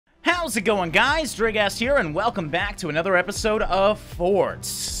How's it going, guys? Drigast here, and welcome back to another episode of Forts.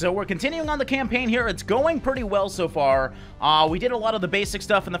 So we're continuing on the campaign here. It's going pretty well so far. We did a lot of the basic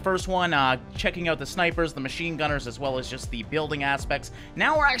stuff in the first one, checking out the snipers, the machine gunners, as well as just the building aspects.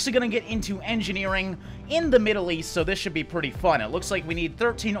 Now we're actually going to get into engineering in the Middle East, so this should be pretty fun. It looks like we need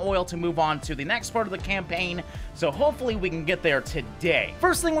 13 oil to move on to the next part of the campaign, so hopefully we can get there today.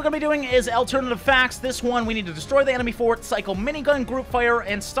 First thing we're going to be doing is alternative facts. This one, we need to destroy the enemy fort, cycle minigun group fire,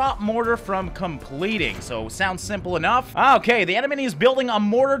 and stop Mortar from completing. So, sounds simple enough. Okay, the enemy is building a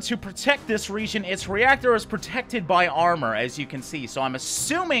mortar to protect this region. Its reactor is protected by armor, as you can see. So I'm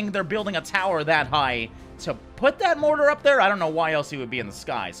assuming they're building a tower that high to put that mortar up there. I don't know why else he would be in the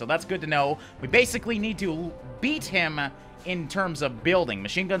sky. So that's good to know. We basically need to beat him in terms of building.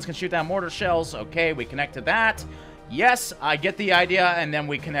 Machine guns can shoot down mortar shells. Okay, we connect to that. Yes, I get the idea, and then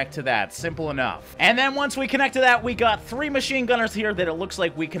we connect to that. Simple enough. And then once we connect to that, we got 3 machine gunners here that it looks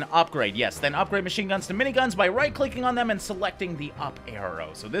like we can upgrade. Yes, then upgrade machine guns to miniguns by right-clicking on them and selecting the up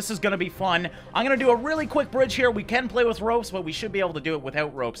arrow. So this is going to be fun. I'm going to do a really quick bridge here. We can play with ropes, but we should be able to do it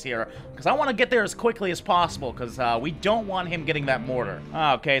without ropes here, because I want to get there as quickly as possible, because we don't want him getting that mortar.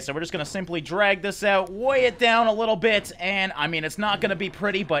 Okay, so we're just going to simply drag this out, weigh it down a little bit, and, I mean, it's not going to be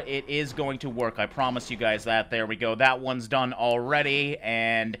pretty, but it is going to work. I promise you guys that. There we go. That one's done already,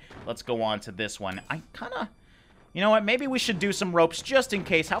 and let's go on to this one. I kind of... You know what? Maybe we should do some ropes just in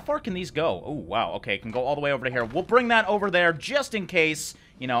case. How far can these go? Oh, wow. Okay, it can go all the way over to here. We'll bring that over there just in case.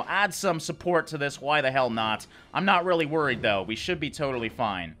 You know, add some support to this. Why the hell not? I'm not really worried, though. We should be totally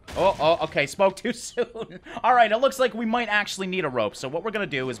fine. Oh, okay. Spoke too soon. All right, it looks like we might actually need a rope. So what we're going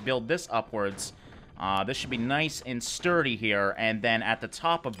to do is build this upwards. This should be nice and sturdy here. And then at the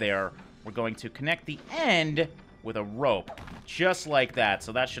top of there, we're going to connect the end with a rope, just like that.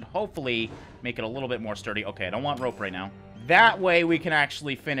 So that should hopefully make it a little bit more sturdy. Okay, I don't want rope right now. That way we can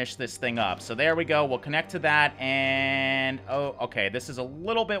actually finish this thing up. So there we go. We'll connect to that, and... Oh, okay, this is a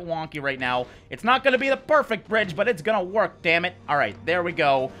little bit wonky right now. It's not going to be the perfect bridge, but it's going to work, damn it. All right, there we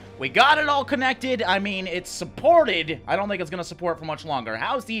go. We got it all connected. I mean, it's supported. I don't think it's going to support for much longer.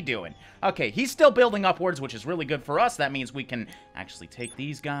 How's he doing? Okay, he's still building upwards, which is really good for us. That means we can actually take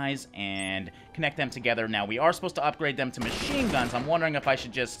these guys and connect them together. Now, we are supposed to upgrade them to machine guns. I'm wondering if I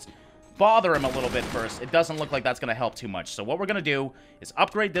should just bother him a little bit first. It doesn't look like that's going to help too much. So what we're going to do is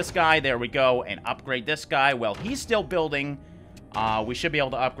upgrade this guy. There we go. And upgrade this guy. Well, he's still building. We should be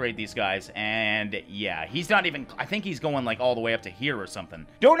able to upgrade these guys, and yeah, he's not even, I think he's going like all the way up to here or something.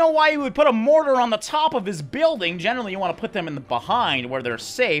 Don't know why you would put a mortar on the top of his building. Generally, you want to put them in the behind where they're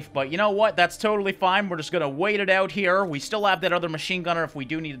safe, but you know what? That's totally fine. We're just going to wait it out here. We still have that other machine gunner if we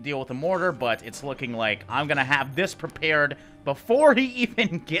do need to deal with a mortar, but it's looking like I'm going to have this prepared before he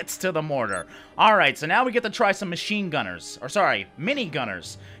even gets to the mortar. Alright, so now we get to try some machine gunners. Or, sorry, mini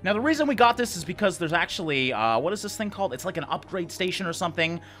gunners. Now, the reason we got this is because there's actually, what is this thing called? It's like an upgrade station or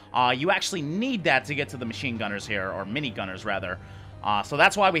something. You actually need that to get to the machine gunners here, or mini gunners, rather. So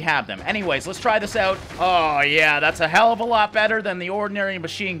that's why we have them. Anyways, let's try this out. Oh, yeah, that's a hell of a lot better than the ordinary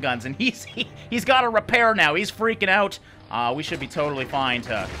machine guns. And he's got a repair now. He's freaking out. We should be totally fine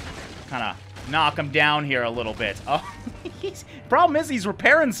to kind of knock him down here a little bit. Oh, problem is he's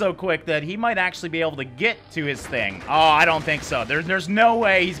repairing so quick that he might actually be able to get to his thing. Oh, I don't think so. There's no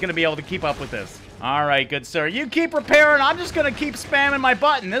way he's going to be able to keep up with this. All right, good sir. You keep repairing. I'm just going to keep spamming my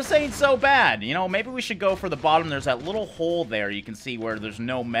button. This ain't so bad. You know, maybe we should go for the bottom. There's that little hole there you can see where there's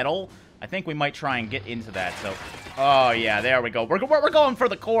no metal. I think we might try and get into that. So, oh, yeah, there we go. We're going for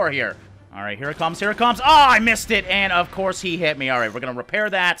the core here. All right, here it comes, here it comes. Oh, I missed it, and of course he hit me. All right, we're going to repair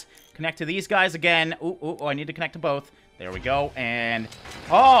that. Connect to these guys again. Ooh, I need to connect to both. There we go, and...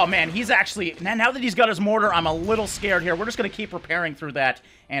 Oh, man, he's actually... Now that he's got his mortar, I'm a little scared here. We're just going to keep repairing through that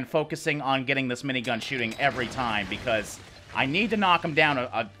and focusing on getting this minigun shooting every time because I need to knock him down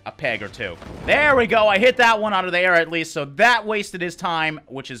a peg or two. There we go. I hit that one out of the air at least, so that wasted his time,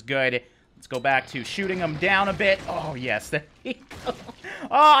 which is good. Let's go back to shooting him down a bit. Oh, yes, there we go. Oh,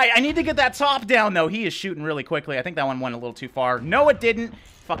 I need to get that top down, though. He is shooting really quickly. I think that one went a little too far. No, it didn't.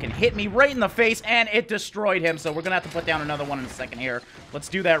 Fucking hit me right in the face, and it destroyed him. So we're going to have to put down another one in a second here. Let's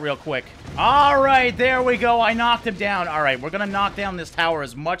do that real quick. All right, there we go. I knocked him down. All right, we're going to knock down this tower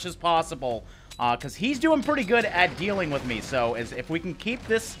as much as possible because he's doing pretty good at dealing with me. So if we can keep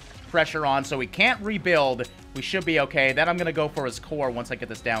this pressure on so we can't rebuild, we should be okay. Then I'm going to go for his core once I get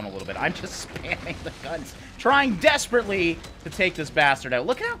this down a little bit. I'm just spamming the guns, trying desperately to take this bastard out.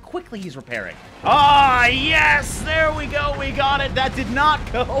 Look at how quickly he's repairing. Ah, yes! There we go. We got it. That did not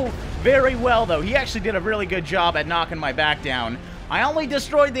go very well, though. He actually did a really good job at knocking my back down. I only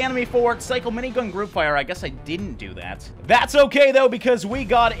destroyed the enemy fort. Cycle minigun group fire. I guess I didn't do that. That's okay, though, because we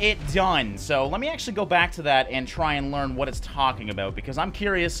got it done. So let me actually go back to that and try and learn what it's talking about, because I'm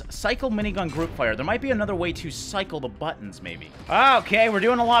curious. Cycle minigun group fire. There might be another way to cycle the buttons, maybe. Okay, we're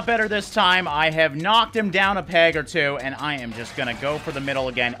doing a lot better this time. I have knocked him down a peg or two, and I am just gonna go for the middle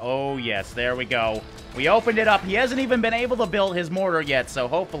again. Oh, yes, there we go. We opened it up. He hasn't even been able to build his mortar yet, so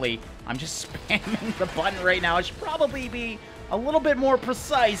hopefully I'm just spamming the button right now. I should probably be a little bit more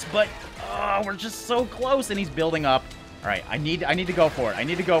precise, but we're just so close, and he's building up. All right, I need to go for it. I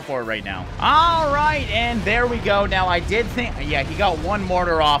need to go for it right now. All right, and there we go. Now, I did think, yeah, he got one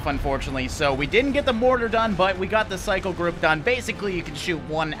mortar off, unfortunately, so we didn't get the mortar done, but we got the cycle group done. Basically, you can shoot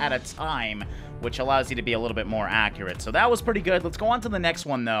one at a time, which allows you to be a little bit more accurate. So that was pretty good. Let's go on to the next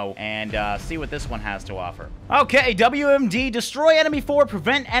one, though, and see what this one has to offer. Okay, WMD, destroy enemy fort,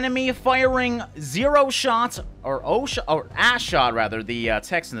 prevent enemy firing 0 shots, or A shot, rather. The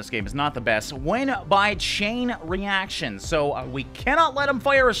text in this game is not the best. Win by chain reaction. So we cannot let him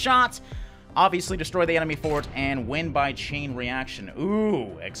fire a shot. Obviously, destroy the enemy fort and win by chain reaction.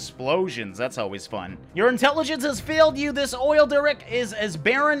 Ooh, explosions. That's always fun. Your intelligence has failed you. This oil derrick is as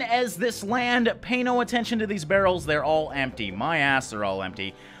barren as this land. Pay no attention to these barrels. They're all empty. My ass, they're all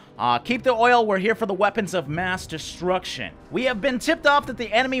empty. Keep the oil. We're here for the weapons of mass destruction. We have been tipped off that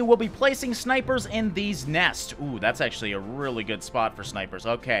the enemy will be placing snipers in these nests. Ooh, that's actually a really good spot for snipers.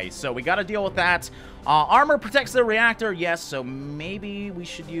 Okay, so we got to deal with that. Armor protects the reactor. Yes, so maybe we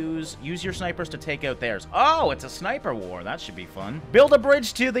should use your snipers to take out theirs. Oh, it's a sniper war. That should be fun. Build a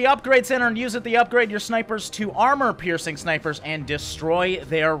bridge to the upgrade center and use it to upgrade your snipers to armor-piercing snipers and destroy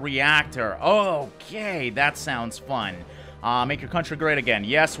their reactor. Okay, that sounds fun. Make your country great again.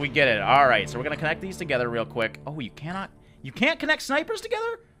 Yes, we get it. All right, so we're going to connect these together real quick. Oh, you can't connect snipers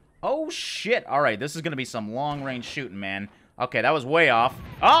together? Oh, shit. All right, this is going to be some long-range shooting, man. Okay, that was way off.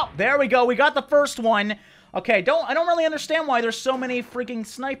 Oh, there we go. We got the first one. Okay, I don't really understand why there's so many freaking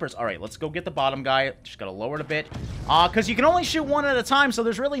snipers. All right, let's go get the bottom guy. Just got to lower it a bit. Because you can only shoot one at a time, so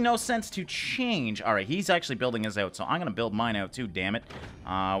there's really no sense to change. All right, he's actually building his out, so I'm going to build mine out too, damn it.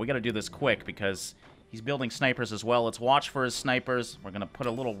 We got to do this quick because he's building snipers as well. Let's watch for his snipers. We're going to put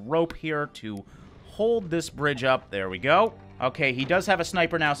a little rope here to hold this bridge up. There we go. Okay, he does have a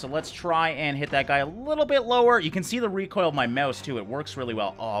sniper now, so let's try and hit that guy a little bit lower. You can see the recoil of my mouse, too. It works really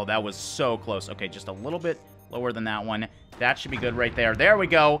well. Oh, that was so close. Okay, just a little bit lower than that one. That should be good right there. There we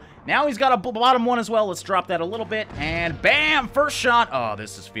go. Now he's got a bottom one as well. Let's drop that a little bit, and bam! First shot. Oh,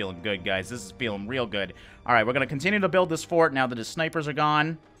 this is feeling good, guys. This is feeling real good. All right, we're going to continue to build this fort now that his snipers are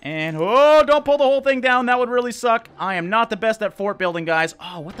gone. And, oh, don't pull the whole thing down. That would really suck. I am not the best at fort building, guys.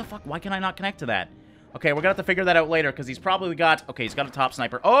 Oh, what the fuck? Why can I not connect to that? Okay, we're going to have to figure that out later, because he's probably got... Okay, he's got a top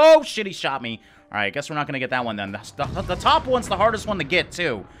sniper. Oh, shit, he shot me. All right, I guess we're not going to get that one then. The top one's the hardest one to get,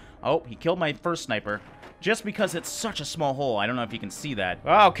 too. Oh, he killed my first sniper. Just because it's such a small hole. I don't know if you can see that.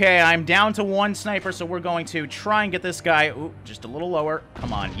 Okay, I'm down to one sniper, so we're going to try and get this guy... Ooh, just a little lower.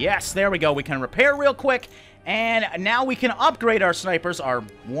 Come on. Yes, there we go. We can repair real quick. And now we can upgrade our snipers, our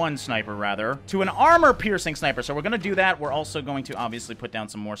one sniper, rather, to an armor-piercing sniper. So we're going to do that. We're also going to obviously put down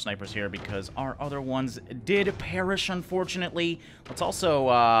some more snipers here because our other ones did perish, unfortunately. Let's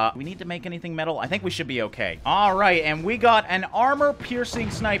also, we need to make anything metal. I think we should be okay. All right, and we got an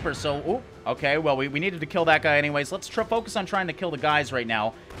armor-piercing sniper. So, ooh, okay, well, we needed to kill that guy anyways. Let's focus on trying to kill the guys right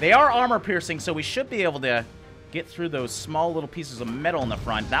now. They are armor-piercing, so we should be able to get through those small little pieces of metal in the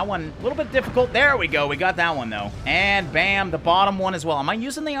front. That one, a little bit difficult. There we go. We got that one, though. And bam, the bottom one as well. Am I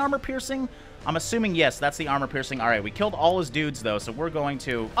using the armor piercing? I'm assuming yes, that's the armor piercing. All right, we killed all his dudes, though, so we're going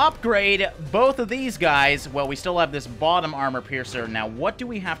to upgrade both of these guys. Well, we still have this bottom armor piercer. Now, what do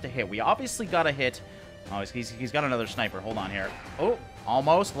we have to hit? We obviously got to hit... Oh, he's got another sniper. Hold on here. Oh,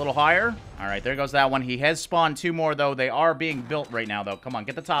 almost. A little higher. All right, there goes that one. He has spawned two more, though. They are being built right now, though. Come on,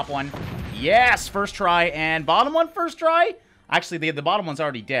 get the top one. Yes, first try. And bottom one, first try? Actually, the bottom one's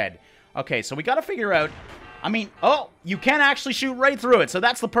already dead. Okay, so we got to figure out... I mean, oh, you can actually shoot right through it. So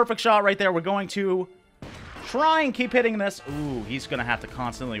that's the perfect shot right there. We're going to try and keep hitting this. Ooh, he's going to have to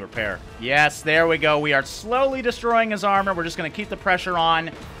constantly repair. Yes, there we go. We are slowly destroying his armor. We're just going to keep the pressure on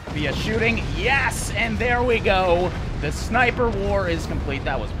via shooting. Yes, and there we go. The sniper war is complete.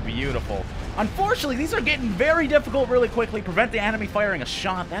 That was beautiful. Unfortunately, these are getting very difficult really quickly. Prevent the enemy firing a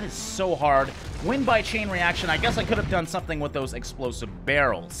shot. That is so hard. Win by chain reaction. I guess I could have done something with those explosive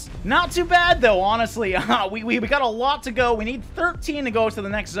barrels. Not too bad, though, honestly. We got a lot to go. We need 13 to go to the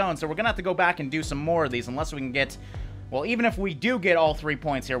next zone, so we're going to have to go back and do some more of these unless we can get... Well, even if we do get all 3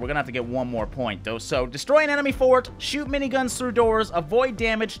 points here, we're going to have to get one more point, though. So, destroy an enemy fort, shoot miniguns through doors, avoid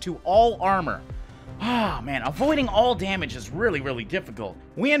damage to all armor. Ah, man, avoiding all damage is really, really difficult.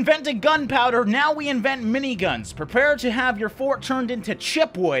 We invented gunpowder, now we invent miniguns. Prepare to have your fort turned into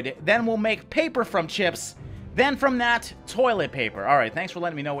chipwood, then we'll make paper from chips. Then from that, toilet paper. Alright, thanks for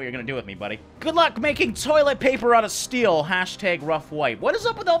letting me know what you're gonna do with me, buddy. Good luck making toilet paper out of steel. Hashtag rough white. What is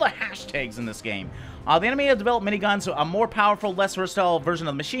up with all the hashtags in this game? The enemy have developed miniguns, a more powerful, less versatile version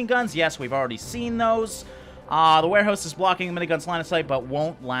of the machine guns. Yes, we've already seen those. The warehouse is blocking the minigun's line of sight, but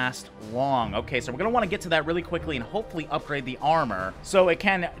won't last long. Okay, so we're going to want to get to that really quickly and hopefully upgrade the armor so it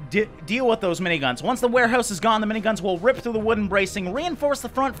can deal with those miniguns. Once the warehouse is gone, the miniguns will rip through the wooden bracing, reinforce the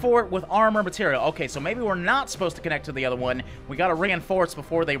front fort with armor material. Okay, so maybe we're not supposed to connect to the other one. We got to reinforce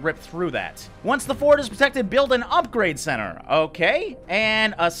before they rip through that. Once the fort is protected, build an upgrade center. Okay,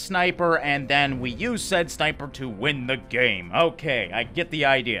 and a sniper, and then we use said sniper to win the game. Okay, I get the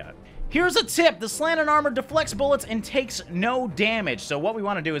idea. Here's a tip. The slanted armor deflects bullets and takes no damage. So what we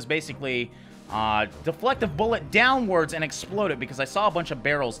want to do is basically deflect a bullet downwards and explode it, because I saw a bunch of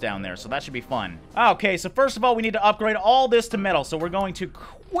barrels down there, so that should be fun. Okay, so first of all, we need to upgrade all this to metal. So we're going to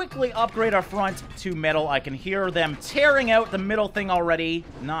quickly upgrade our front to metal. I can hear them tearing out the middle thing already.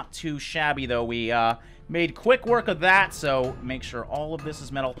 Not too shabby, though. We made quick work of that, so make sure all of this is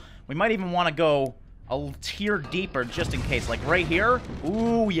metal. We might even want to go a tier deeper just in case, like right here.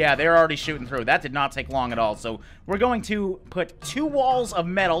 Ooh, yeah, they're already shooting through. That did not take long at all. So we're going to put 2 walls of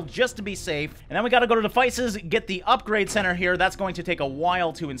metal just to be safe. And then we got to go to devices, get the upgrade center here. That's going to take a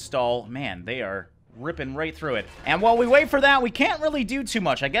while to install. Man, they are ripping right through it. And while we wait for that, we can't really do too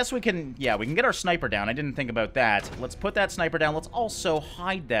much. I guess we can, yeah, we can get our sniper down. I didn't think about that. Let's put that sniper down. Let's also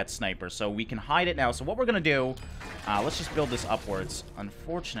hide that sniper, so we can hide it now. So what we're going to do, let's just build this upwards.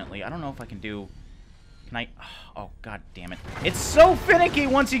 Unfortunately, I don't know if I can do... Can I? Oh, god damn it. It's so finicky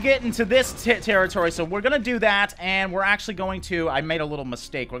once you get into this territory, so we're gonna do that, and we're actually going to... I made a little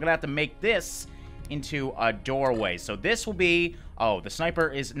mistake. We're gonna have to make this into a doorway. So this will be... Oh, the sniper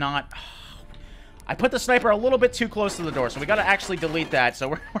is not... I put the sniper a little bit too close to the door, so we gotta actually delete that.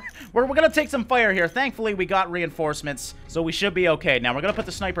 So we're gonna take some fire here. Thankfully, we got reinforcements, so we should be okay. Now, we're gonna put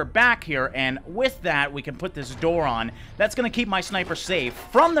the sniper back here, and with that, we can put this door on. That's gonna keep my sniper safe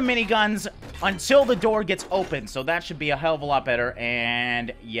from the miniguns until the door gets open, so that should be a hell of a lot better.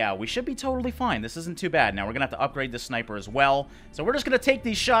 And yeah, we should be totally fine. This isn't too bad. Now, we're gonna have to upgrade the sniper as well. So we're just gonna take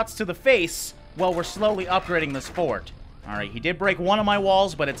these shots to the face while we're slowly upgrading this fort. Alright, he did break one of my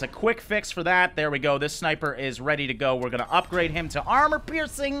walls, but it's a quick fix for that. There we go. This sniper is ready to go. We're going to upgrade him to armor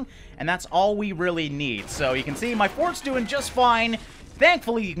piercing, and that's all we really need. So you can see my fort's doing just fine.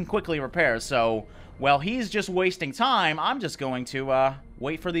 Thankfully, you can quickly repair. So, while he's just wasting time, I'm just going to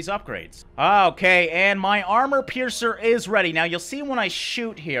wait for these upgrades. Okay, and my armor piercer is ready. Now, you'll see when I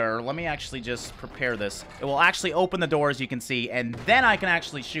shoot here, let me actually just prepare this. It will actually open the door, as you can see, and then I can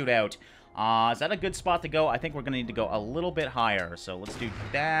actually shoot out. Is that a good spot to go? I think we're going to need to go a little bit higher. So let's do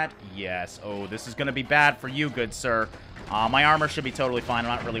that. Yes. Oh, this is going to be bad for you, good sir. My armor should be totally fine.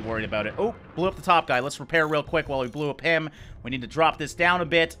 I'm not really worried about it. Oh, blew up the top guy. Let's repair real quick while we blew up him. We need to drop this down a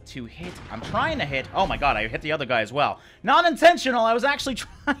bit to hit. I'm trying to hit. Oh my god, I hit the other guy as well. Not intentional. I was actually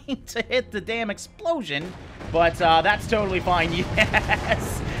trying to hit the damn explosion. But that's totally fine.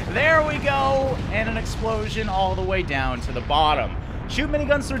 Yes. There we go. And an explosion all the way down to the bottom. Shoot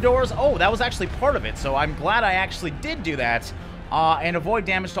miniguns through doors. Oh, that was actually part of it, so I'm glad I actually did do that. And avoid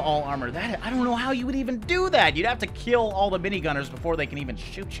damage to all armor. I don't know how you would even do that. You'd have to kill all the minigunners before they can even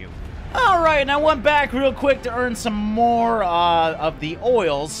shoot you. Alright, and I went back real quick to earn some more of the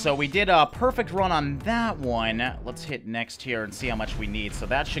oils. So we did a perfect run on that one. Let's hit next here and see how much we need. So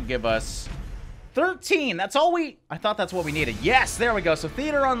that should give us 13. That's all I thought that's what we needed. Yes, there we go. So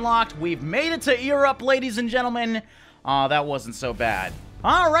theater unlocked. We've made it to Europe, ladies and gentlemen. That wasn't so bad.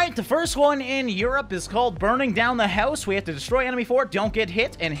 Alright, the first one in Europe is called Burning Down the House. We have to destroy enemy fort, don't get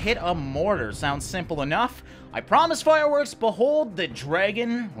hit, and hit a mortar. Sounds simple enough. I promise fireworks. Behold, the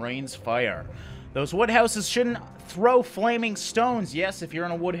dragon rains fire. Those wood houses shouldn't throw flaming stones. Yes, if you're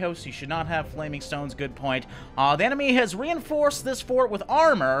in a wood house, you should not have flaming stones. Good point. The enemy has reinforced this fort with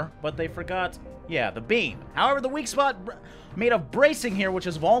armor, but they forgot, yeah, the beam. However, the weak spot made of bracing here, which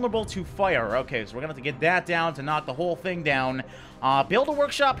is vulnerable to fire. Okay, so we're gonna have to get that down to knock the whole thing down. Build a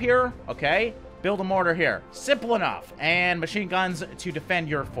workshop here, okay? Build a mortar here. Simple enough. And machine guns to defend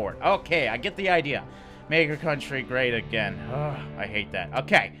your fort. Okay, I get the idea. Make your country great again. Ugh, I hate that.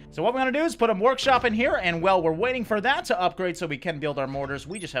 Okay, so what we're gonna do is put a workshop in here, and while we're waiting for that to upgrade so we can build our mortars,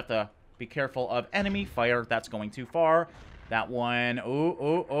 we just have to be careful of enemy fire. That's going too far. That one,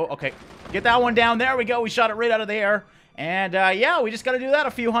 okay. Get that one down. There we go. We shot it right out of the air. And, yeah, we just gotta do that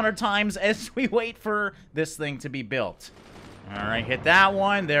a few hundred times as we wait for this thing to be built. All right, hit that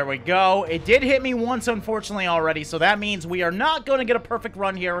one. There we go. It did hit me once, unfortunately, already, so that means we are not going to get a perfect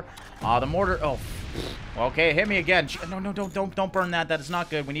run here. The mortar... Oh, okay, hit me again. No, don't burn that. That is not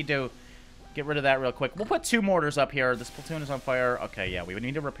good. We need to get rid of that real quick. We'll put 2 mortars up here. This platoon is on fire. Okay, yeah, we would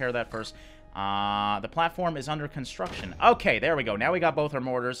need to repair that first. The platform is under construction. Okay, there we go. Now we got both our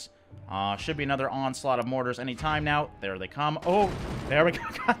mortars. Should be another onslaught of mortars anytime now. There they come. Oh, there we go.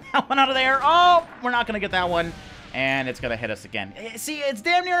 Got that one out of there. Oh, we're not going to get that one. And it's going to hit us again. See, it's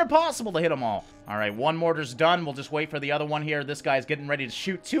damn near impossible to hit them all. All right, 1 mortar's done. We'll just wait for the other one here. This guy's getting ready to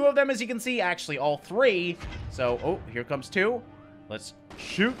shoot 2 of them, as you can see. Actually, all 3. So, oh, here comes 2. Let's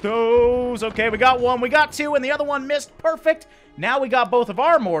shoot those. Okay, we got 1. We got 2, and the other one missed. Perfect. Now we got both of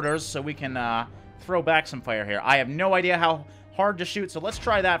our mortars, so we can throw back some fire here. I have no idea how hard to shoot, so let's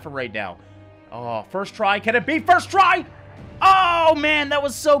try that for right now. Oh, first try. Can it be first try? Oh, man, that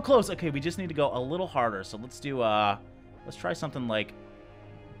was so close. Okay, we just need to go a little harder. So let's do, let's try something like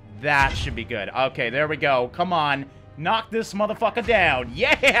that. Should be good. Okay, there we go. Come on. Knock this motherfucker down.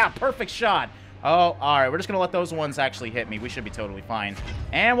 Yeah, perfect shot. Oh, all right. We're just going to let those ones actually hit me. We should be totally fine.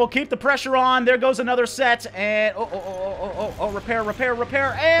 And we'll keep the pressure on. There goes another set. And, repair.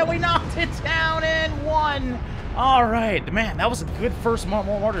 And we knocked it down in 1. All right, man, that was a good first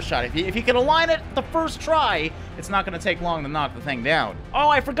mortar shot. If you can align it the first try, it's not going to take long to knock the thing down. Oh,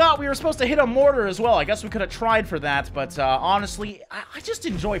 I forgot we were supposed to hit a mortar as well. I guess we could have tried for that, but honestly, I just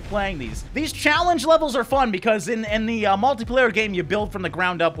enjoy playing these. These challenge levels are fun because in the multiplayer game, you build from the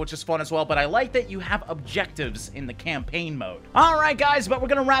ground up, which is fun as well, but I like that you have objectives in the campaign mode. All right, guys, but we're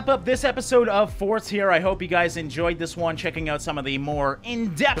going to wrap up this episode of Forts here. I hope you guys enjoyed this one, checking out some of the more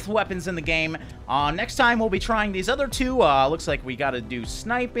in-depth weapons in the game. Next time, we'll be trying these other 2. Looks like we got to do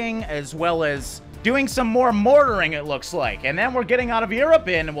sniping as well as doing some more mortaring, it looks like. And then we're getting out of Europe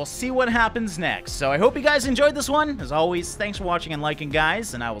and we'll see what happens next. So I hope you guys enjoyed this one. As always, thanks for watching and liking,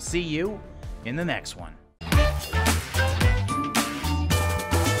 guys, and I will see you in the next one.